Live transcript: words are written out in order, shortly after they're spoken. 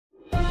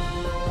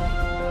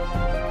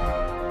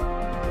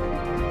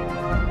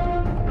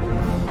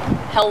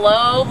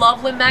Hello,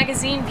 Loveland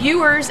Magazine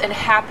viewers, and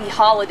happy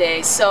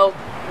holidays. So,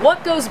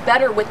 what goes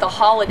better with the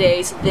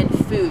holidays than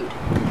food?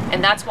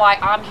 And that's why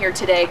I'm here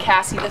today,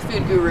 Cassie the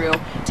Food Guru,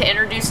 to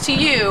introduce to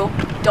you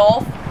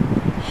Dolph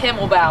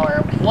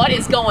Himmelbauer. What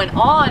is going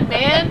on,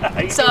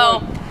 man?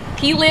 So,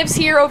 he lives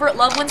here over at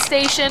Loveland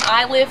Station.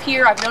 I live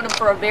here. I've known him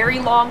for a very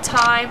long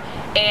time,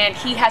 and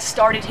he has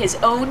started his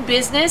own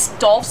business,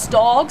 Dolph's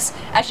Dogs,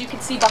 as you can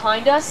see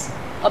behind us.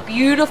 A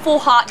beautiful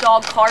hot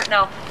dog cart.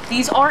 Now,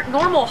 these aren't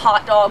normal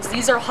hot dogs.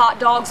 These are hot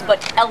dogs,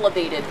 but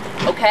elevated,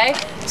 okay?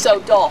 So,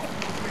 Dolph,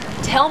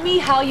 tell me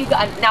how you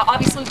got, now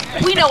obviously,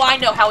 I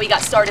know how he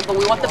got started, but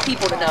we want the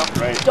people to know.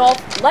 Right.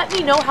 Dolph, let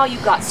me know how you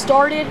got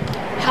started.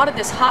 How did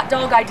this hot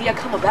dog idea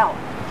come about?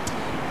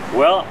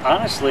 Well,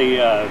 honestly,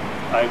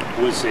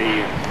 I was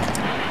a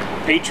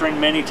patron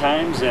many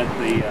times at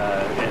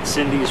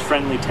Cindy's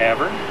Friendly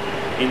Tavern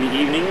in the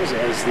evenings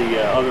as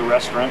the other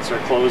restaurants are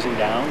closing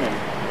down,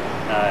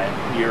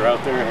 and you're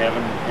out there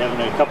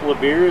having a couple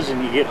of beers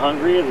and you get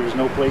hungry and there's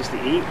no place to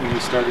eat, and we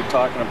started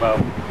talking about,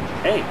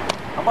 hey,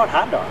 how about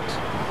hot dogs?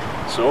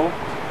 So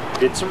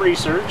did some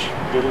research,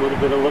 did a little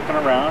bit of looking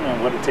around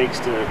and what it takes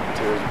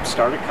to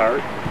start a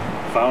cart,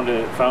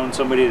 found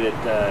somebody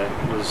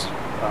that was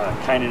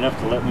kind enough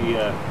to let me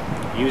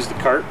use the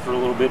cart for a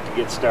little bit to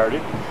get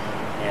started,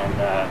 and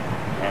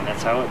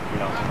that's how it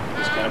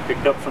just kind of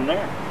picked up from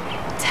there.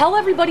 Tell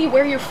everybody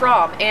where you're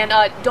from, and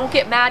don't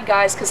get mad,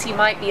 guys, because he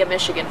might be a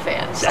Michigan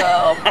fan. So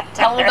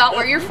tell him about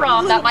where you're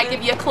from. That might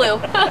give you a clue.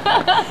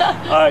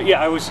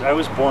 Yeah, I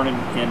was born in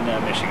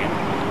Michigan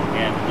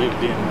and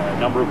lived in a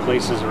number of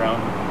places around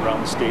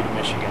the state of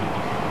Michigan.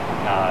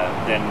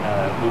 Then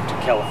moved to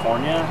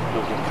California,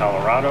 lived in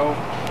Colorado,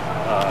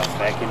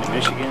 back into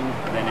Michigan,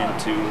 then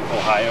into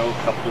Ohio, a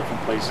couple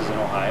different places in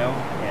Ohio,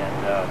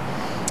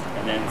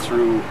 and then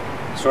through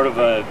sort of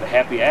a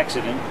happy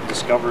accident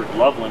discovered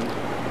Loveland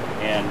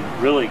and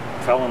really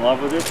fell in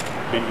love with it.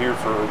 Been here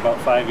for about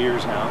 5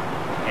 years now,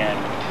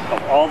 and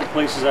of all the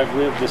places I've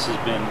lived, this has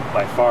been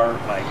by far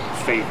my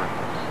favorite.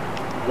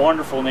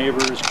 Wonderful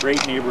neighbors,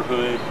 great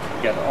neighborhood,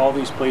 got all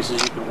these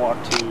places you can walk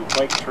to,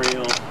 bike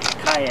trail,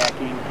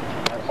 kayaking,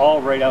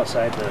 all right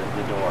outside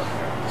the door.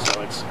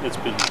 So it's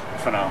been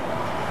phenomenal.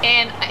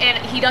 And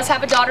he does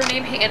have a daughter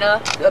named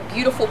Hannah, a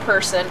beautiful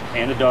person.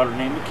 And a daughter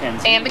named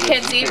Mackenzie. And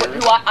Mackenzie,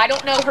 who I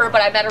don't know her,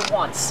 but I met her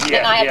once. Yeah,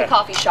 and I at the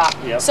coffee shop.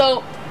 Yep.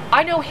 So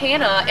I know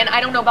Hannah, and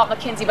I don't know about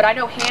Mackenzie, but I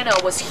know Hannah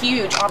was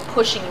huge on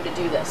pushing you to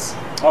do this.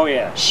 Oh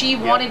yeah. She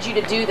wanted you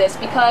to do this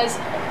because,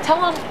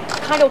 tell them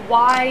kind of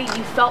why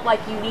you felt like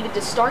you needed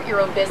to start your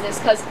own business,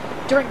 because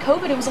during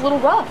COVID it was a little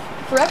rough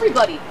for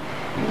everybody.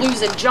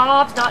 Losing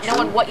jobs, not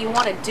knowing what you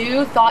want to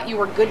do, thought you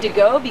were good to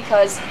go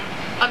because,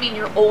 I mean,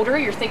 you're older,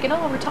 you're thinking, oh,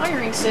 I'm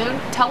retiring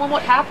soon. Tell them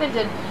what happened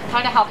and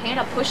kind of how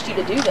Hannah pushed you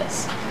to do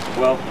this.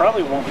 Well,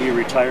 probably won't be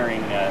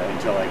retiring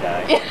until I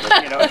die.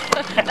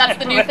 But, that's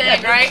the new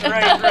thing, right?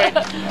 right.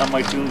 On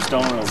my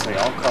tombstone it'll say,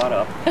 all caught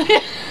up.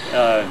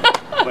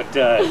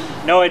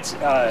 No, it's,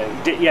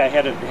 yeah, I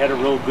had a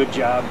real good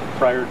job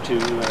prior to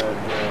the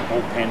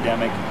whole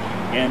pandemic,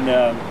 and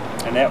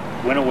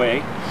that went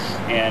away,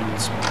 and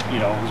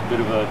it was a bit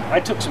of a, I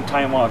took some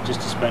time off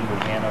just to spend with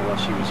Hannah while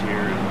she was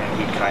here, and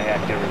we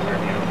kayaked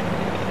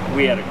everywhere,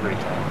 we had a great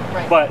time.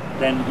 Right. But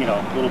then,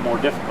 a little more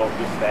difficult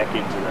getting back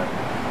into the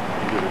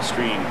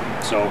stream.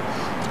 So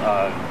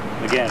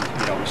again,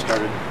 we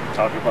started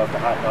talking about the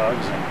hot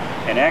dogs,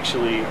 and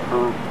actually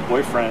her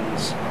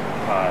boyfriend's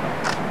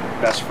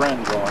best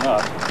friend growing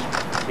up,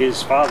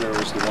 his father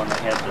was the one that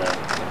had the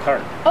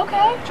cart.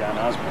 Okay. John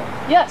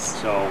Osborne.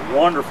 Yes. So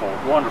wonderful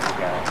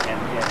guy, and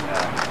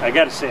I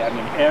got to say, I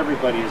mean,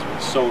 everybody has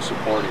been so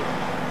supportive.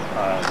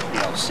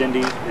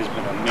 Cindy has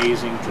been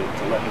amazing to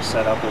let me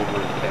set up over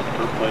at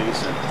her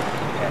place, and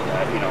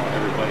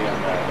everybody on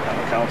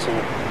the council,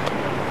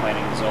 the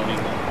planning and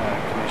zoning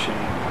commission,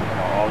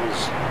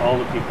 all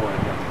the people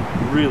have been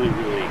really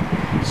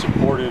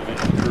supportive and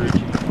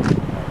encouraging,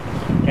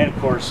 and of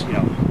course,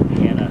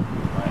 Hannah,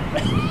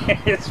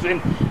 it's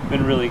been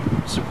really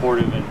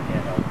supportive and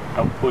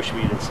helped push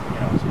me to say,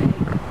 hey,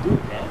 do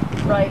it,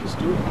 man. Right. Just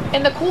do it.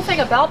 And the cool thing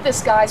about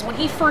this, guys, when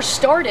he first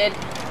started,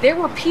 there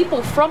were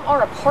people from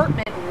our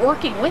apartment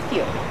working with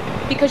you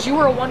because you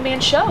were a one-man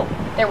show.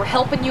 They were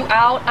helping you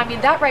out. I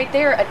mean, that right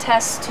there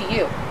attests to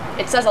you.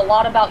 It says a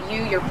lot about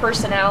you, your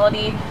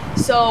personality.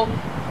 So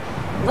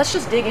let's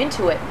just dig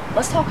into it.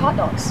 Let's talk hot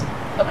dogs,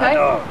 okay?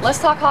 Hot dogs. Let's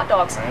talk hot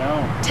dogs. I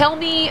know. Tell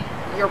me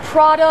your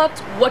product,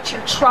 what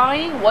you're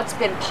trying, what's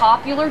been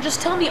popular.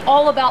 Just tell me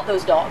all about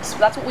those dogs.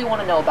 That's what we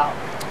want to know about.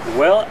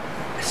 Well,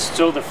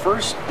 so the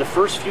first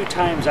few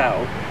times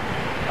out,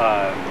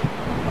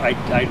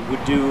 I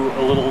would do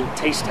a little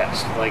taste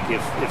test. Like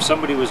if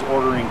somebody was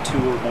ordering 2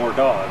 or more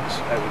dogs,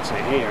 I would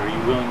say, hey, are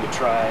you willing to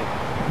try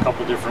a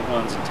couple different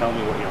ones and tell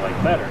me what you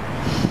like better?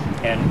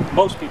 And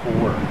most people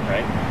were,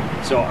 right?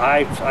 So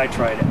I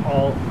tried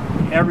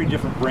every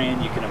different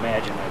brand you can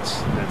imagine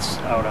that's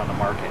out on the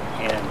market,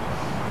 and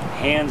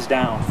hands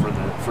down for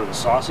the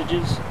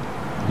sausages,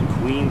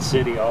 Queen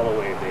City all the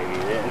way, baby.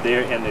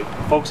 And the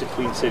folks at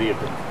Queen City have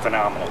been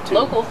phenomenal too.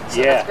 Local,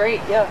 so that's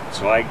great, yeah.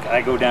 So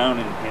I go down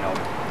and, you know,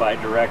 buy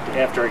direct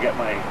after I get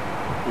my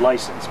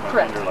license, my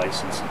vendor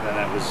license, and then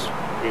I was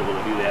able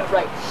to do that.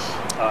 Right.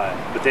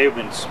 But they've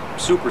been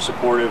super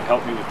supportive,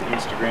 helped me with the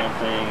Instagram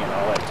thing and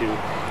all that too.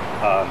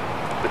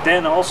 But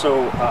then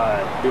also,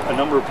 a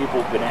number of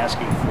people have been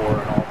asking for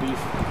an all beef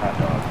hot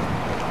dog.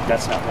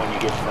 That's not one you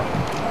get from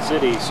the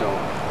city, so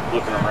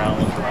looking around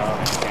and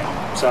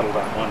settled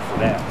on one for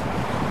that.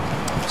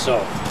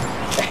 So,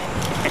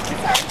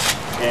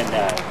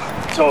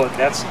 so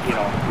that's, you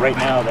know, right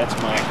now that's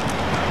my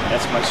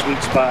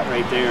sweet spot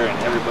right there, and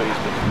everybody's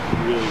been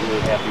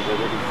really happy with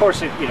it. Of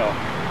course, you know,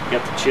 you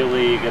got the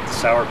chili, you got the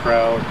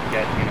sauerkraut, you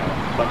got, you know,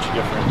 a bunch of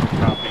different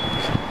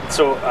toppings.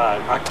 So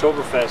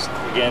Oktoberfest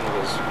again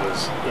was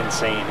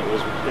insane.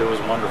 It was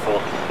wonderful.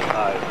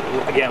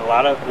 Again, a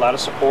lot of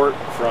support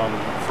from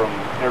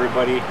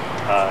everybody.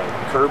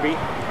 Kirby.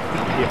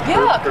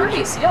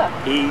 Kirby's. Yeah.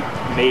 He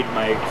made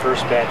my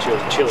first batch of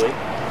chili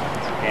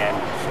and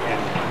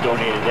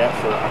donated that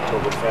for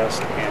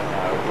Oktoberfest. And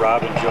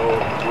Rob and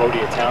Joe Rodi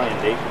Italian,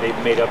 they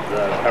made up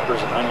the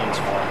peppers and onions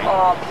for me.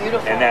 Oh,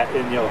 beautiful. And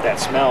you know, that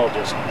smell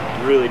just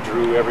really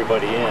drew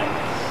everybody in.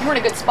 You were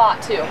in a good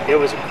spot too. It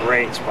was a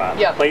great spot.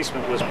 Yep. The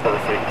placement was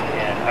perfect,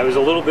 and I was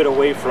a little bit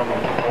away from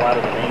a lot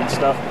of the main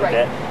stuff, but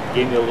that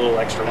gave me a little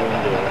extra room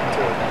to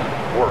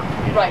work.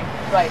 You know?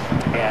 Right.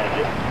 And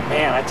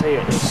man, I tell you,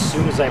 as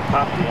soon as I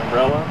popped the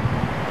umbrella,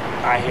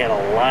 I had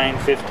a line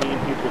 15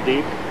 people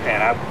deep,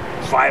 and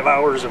 5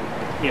 hours of,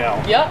 you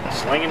know,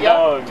 slinging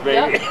dogs,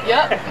 baby.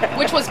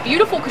 Which was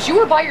beautiful because you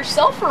were by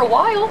yourself for a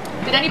while.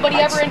 Did anybody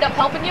ever end up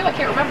helping you? I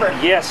can't remember.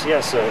 Yes.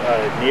 A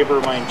neighbor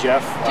of mine,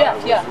 Jeff,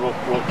 was real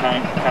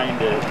kind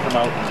to come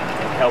out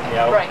and help me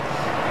out. Right.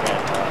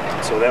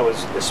 And so that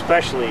was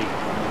especially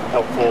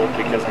helpful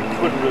because I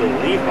couldn't really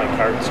leave my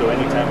cart. So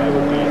anytime I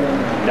would be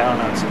down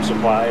on some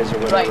supplies or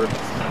whatever,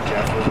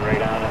 Jeff was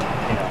right on it.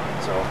 You know,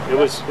 so it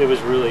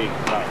was really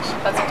nice.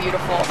 That's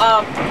beautiful.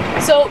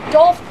 So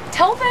Dolph,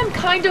 tell them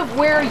kind of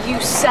where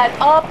you set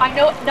up. I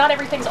know not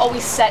everything's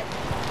always set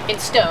in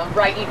stone,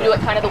 right? You do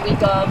it kind of the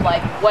week of,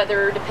 like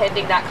weather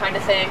depending, that kind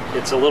of thing.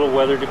 It's a little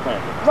weather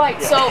dependent.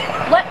 Right, so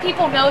let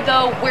people know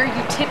though where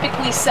you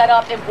typically set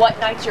up and what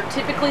nights you're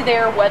typically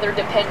there, weather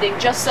depending,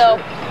 just so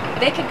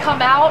they can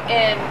come out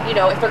and, you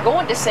know, if they're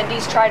going to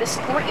Cindy's, try to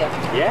support you.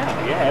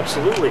 Yeah,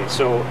 absolutely.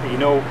 So, you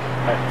know,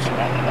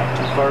 not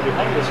too far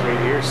behind us right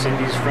here,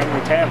 Cindy's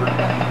Friendly Tavern.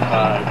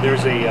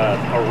 There's a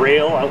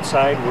rail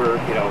outside where,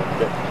 you know,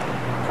 that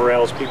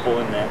corrals people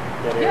in that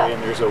area,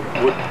 and there's a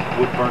wood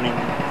burning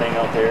thing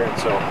out there, and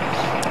so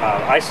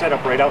I set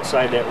up right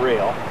outside that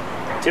rail,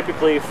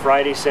 typically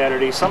Friday,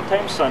 Saturday,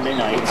 sometimes Sunday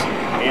nights,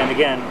 and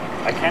again,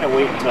 I kind of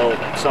wait until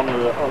some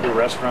of the other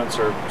restaurants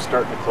are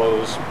starting to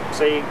close,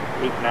 say 8,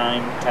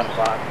 9, 10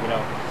 o'clock, you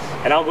know,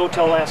 and I'll go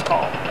till last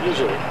call,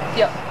 usually.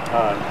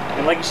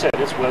 And like you said,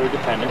 it's weather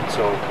dependent,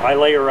 so I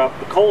layer up.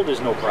 The cold is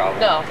no problem.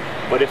 No.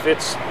 But if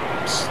it's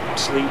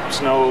sleet,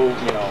 snow,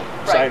 you know,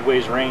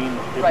 sideways rain,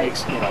 it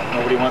makes, you know,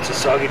 nobody wants a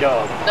soggy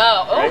dog.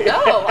 No,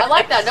 no, I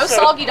like that. No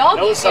soggy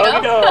doggies, no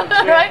soggy dogs,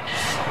 right?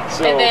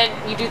 So, and then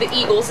you do the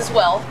Eagles as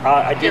well.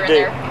 I did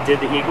the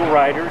Eagle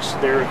Riders,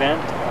 their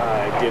event.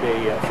 I did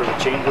for the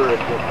chamber at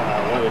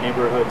one of the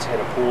neighborhoods, had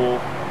a pool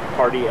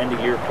party, end of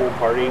year pool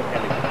party,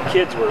 and the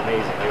kids were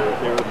amazing.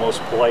 They were the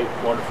most polite,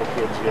 wonderful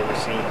kids you've ever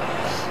seen.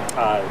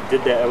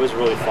 Did that. It was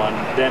really fun.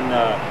 Then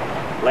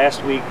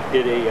last week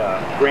did a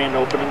grand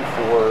opening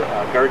for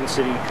Garden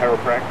City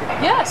Chiropractic.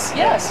 Yes.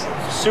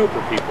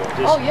 Super people,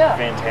 just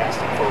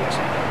fantastic folks.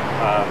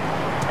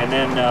 And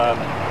then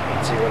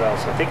let's see what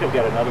else. I think I've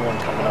got another one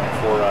coming up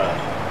for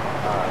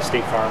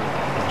State Farm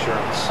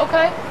Insurance.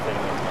 Okay. Thing.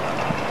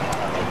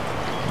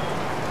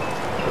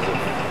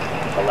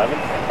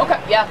 11th? Okay,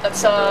 yeah,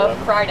 that's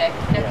Friday.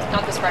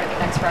 Not this Friday, but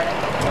next Friday.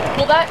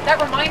 Well, that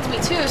reminds me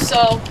too,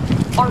 so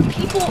are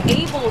people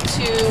able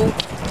to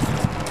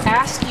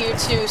ask you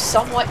to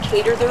somewhat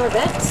cater their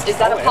events? Is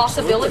that a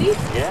possibility?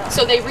 Absolutely. Yeah.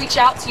 So they reach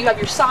out to you, have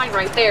your sign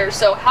right there.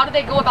 So how do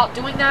they go about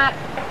doing that?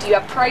 Do you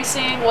have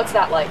pricing? What's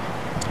that like?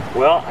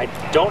 Well, I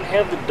don't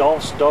have the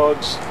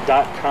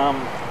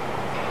dolphsdogs.com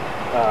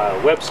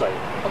website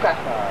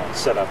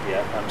set up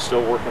yet. I'm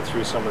still working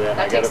through some of that.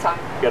 That takes time.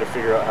 Got to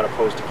figure out how to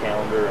post a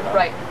calendar, and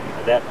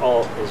that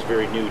all is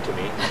very new to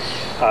me.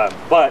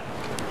 But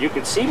you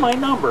can see my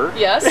number.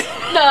 Yes.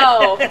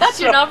 No,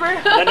 that's your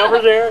number. The number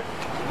there.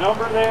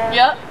 Number there.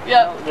 Yep.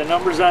 The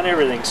number's on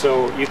everything,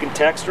 so you can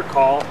text or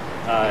call.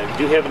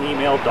 Do have an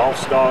email,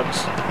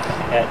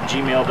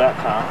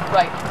 dolphsdogs@gmail.com.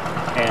 Right.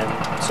 And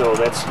so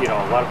that's, you know,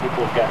 a lot of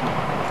people have gotten in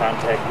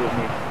contact with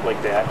me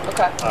like that.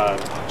 Okay.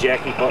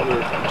 Jackie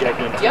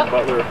and Tim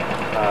Butler,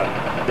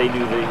 they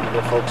knew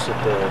the folks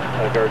at the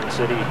Garden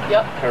City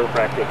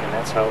Chiropractic, and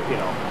that's how, you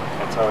know,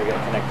 that's how I got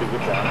connected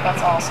with them.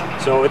 That's awesome.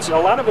 So it's a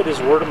lot of it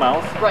is word of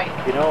mouth. Right.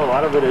 You know, a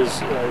lot of it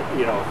is,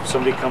 you know,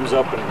 somebody comes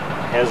up and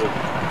has a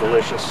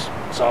delicious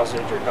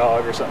sausage or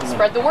dog or something.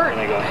 Spread the word. And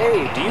they go,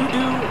 hey, do you do,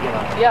 you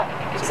know?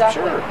 Yeah,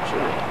 exactly.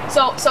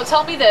 Sure. So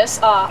tell me this.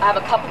 I have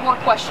a couple more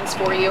questions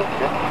for you.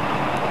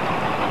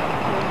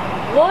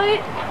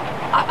 What,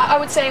 I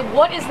would say,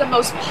 what is the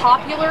most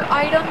popular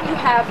item you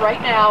have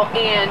right now,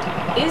 and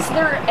is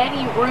there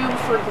any room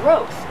for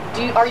growth?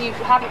 Are you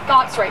having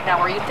thoughts right now?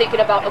 Are you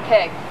thinking about,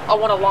 okay, I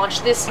want to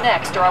launch this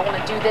next, or I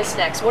want to do this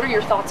next? What are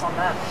your thoughts on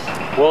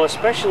that? Well,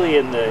 especially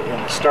in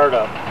the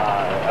startup,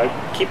 I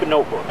keep a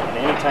notebook, and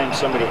anytime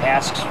somebody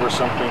asks for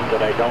something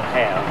that I don't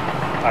have,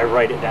 I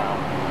write it down.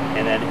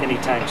 And then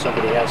anytime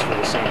somebody asks for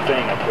the same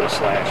thing, I put a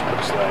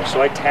slash.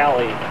 So I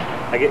tally.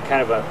 I get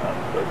kind of a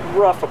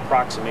rough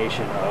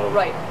approximation of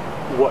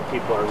what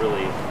people are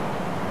really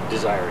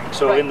desiring.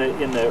 So in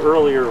the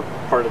earlier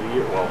part of the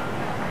year, well,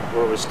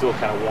 where it was still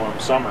kind of warm,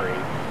 summery,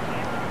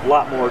 a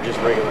lot more just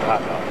regular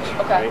hot dogs.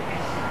 Okay.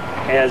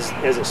 Right?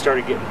 As it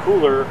started getting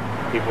cooler,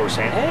 people were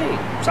saying,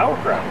 "Hey,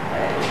 sauerkraut,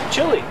 hey,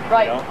 chili."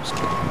 Right. You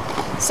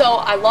know? So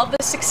I love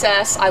the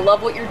success. I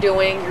love what you're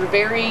doing. You're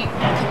very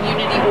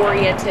community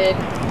oriented.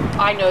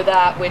 I know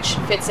that, which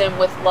fits in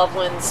with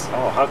Loveland's.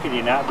 Oh, how could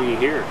you not be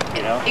here?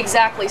 You know.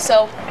 Exactly.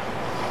 So,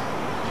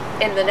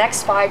 in the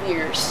next 5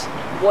 years,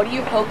 what do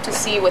you hope to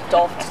see with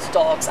Dolph's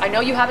Dogs? I know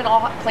you haven't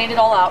all planned it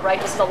all out, right?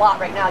 This is a lot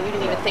right now. You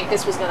didn't even think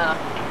this was gonna,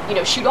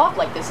 shoot off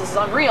like this. This is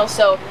unreal.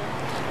 So,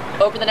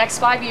 over the next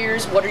 5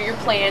 years, what are your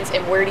plans,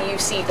 and where do you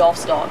see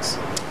Dolph's Dogs?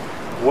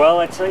 Well,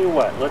 I tell you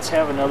what. Let's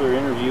have another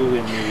interview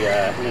in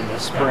the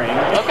spring.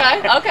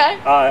 Okay. Okay.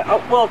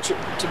 Well,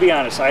 to be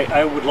honest,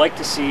 I would like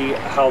to see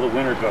how the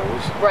winter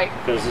goes. Right.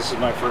 Because this is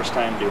my first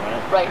time doing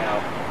it. Right. Now,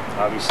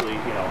 obviously,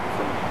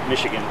 from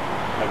Michigan,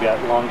 I've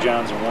got long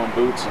johns and warm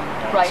boots, and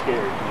I'm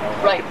scared.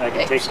 Right. I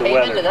can take the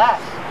Amen weather. to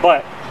that.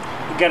 But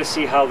you got to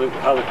see how the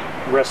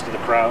rest of the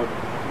crowd,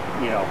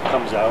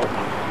 comes out and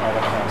all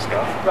that kind of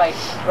stuff.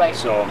 Right. Right.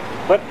 So,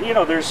 but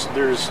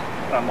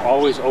I'm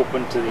always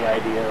open to the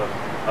idea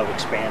of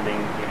expanding.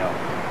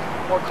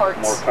 More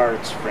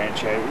carts,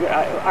 franchise.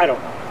 I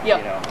don't know.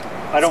 Yep.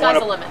 I don't want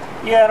Sky's the limit.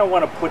 Yeah, I don't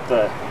want to put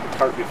the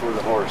cart before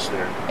the horse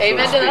there.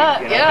 Amen so to to that.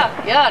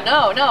 speak, Yeah,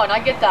 no, and I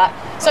get that.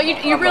 So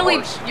you're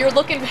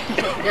looking,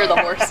 you're the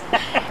horse.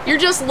 You're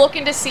just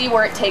looking to see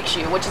where it takes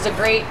you, which is a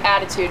great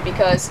attitude,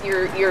 because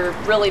you're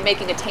really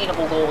making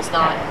attainable goals,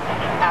 not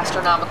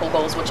astronomical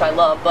goals, which I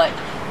love. But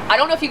I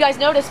don't know if you guys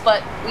noticed,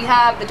 but we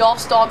have the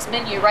Dolph's Dogs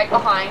menu right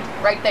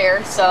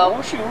there.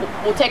 So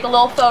we'll take a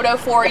little photo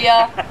for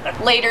you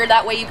later.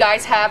 That way you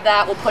guys have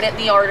that. We'll put it in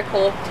the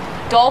article.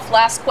 Dolph,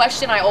 last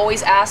question. I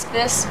always ask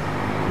this,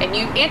 and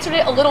you answered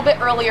it a little bit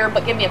earlier,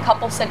 but give me a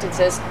couple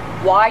sentences.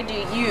 Why do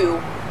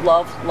you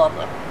love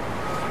Loveland?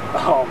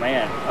 Oh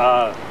man,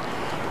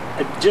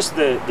 just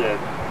the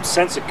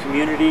sense of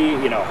community.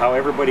 How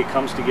everybody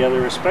comes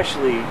together,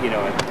 especially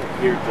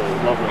here at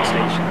the Loveland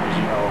station. As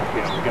you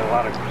know, we've got a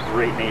lot of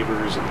great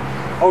neighbors and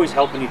always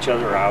helping each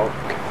other out.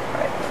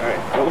 All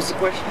right. What was the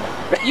question?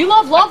 You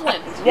love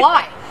Loveland.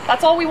 Why?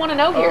 That's all we want to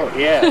know here. Oh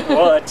yeah.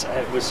 Well,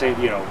 I would say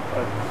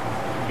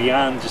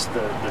beyond just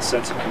the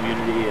sense of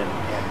community and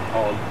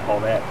all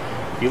that.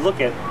 If you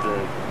look at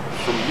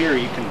from here,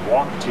 you can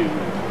walk to,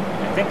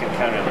 I think I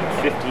counted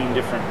like 15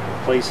 different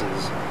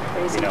places.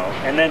 Crazy.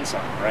 And then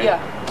some, right?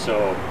 Yeah.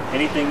 So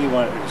anything you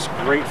want. There's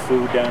great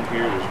food down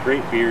here. There's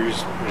great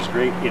beers. There's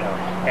great,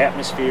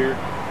 atmosphere.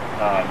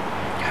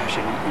 Gosh,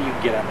 and you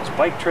can get on this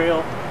bike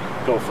trail,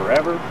 go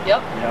forever.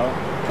 Yep.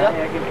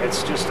 Kayaking.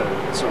 It's just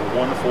it's a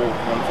wonderful,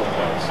 wonderful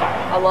place.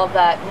 I love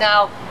that.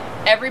 Now,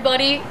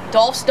 everybody,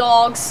 Dolph's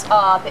Dogs.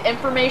 The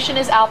information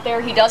is out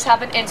there. He does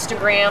have an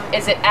Instagram.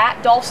 Is it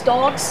at Dolph's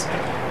Dogs?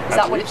 Is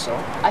that what so.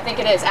 I think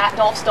it is, at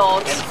Dolph's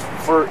Dogs. And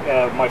for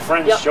my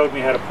friends showed me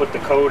how to put the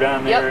code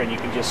on there, and you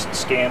can just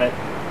scan it.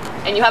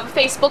 And you have a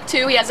Facebook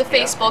too. He has a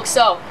Facebook.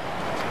 So,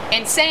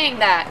 in saying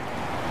that,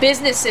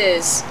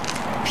 businesses,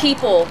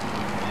 people,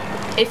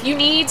 if you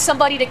need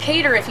somebody to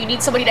cater, if you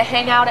need somebody to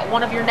hang out at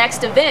one of your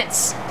next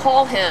events,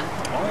 call him.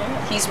 Oh,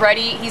 yeah. He's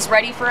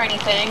ready for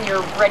anything.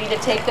 You're ready to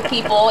take the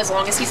people as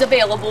long as he's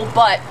available.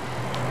 But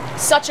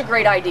such a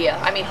great idea.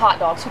 I mean, hot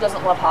dogs. Who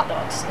doesn't love hot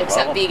dogs?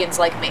 Except vegans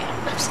like me.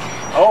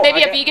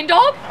 Maybe a vegan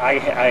dog?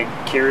 I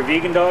carry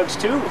vegan dogs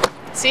too.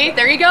 See,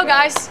 there you go,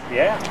 guys.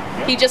 Yeah.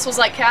 He just was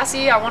like,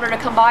 Cassie, I want her to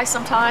come by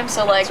sometime,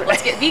 so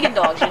let's get vegan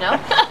dogs,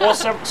 Well,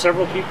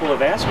 several people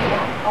have asked me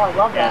that. Oh, I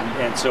love that.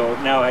 And so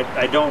now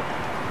I don't.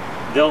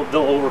 They'll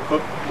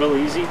overcook real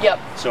easy. Yep.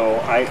 So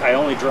I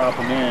only drop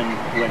them in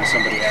when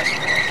somebody asks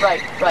for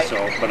them. Right.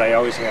 So, but I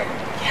always have them.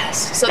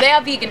 Yes. So they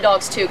have vegan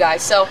dogs too,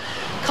 guys. So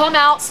come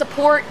out,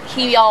 support.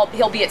 He'll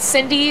be at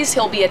Cindy's.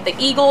 He'll be at the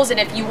Eagles. And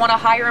if you want to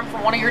hire him for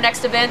one of your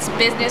next events,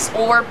 business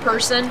or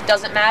person,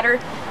 doesn't matter.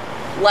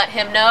 Let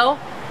him know.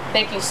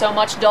 Thank you so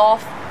much,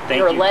 Dolph.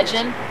 You're a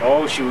legend.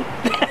 Oh shoot.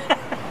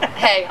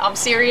 Hey, I'm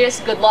serious.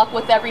 Good luck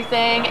with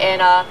everything,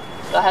 and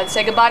go ahead and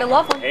say goodbye to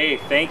Loveland. Hey,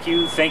 thank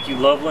you,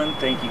 Loveland.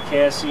 Thank you,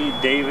 Cassie,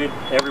 David,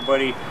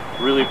 everybody.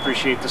 Really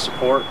appreciate the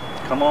support.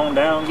 Come on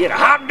down, get a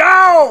hot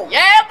dog.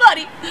 Yeah,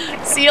 buddy.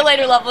 See you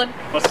later, Loveland.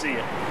 We'll see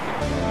you.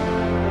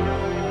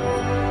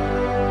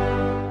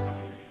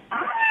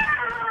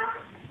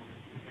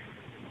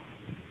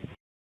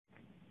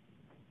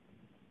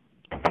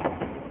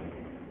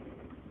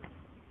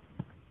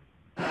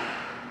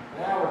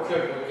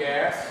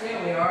 Here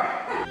we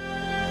are.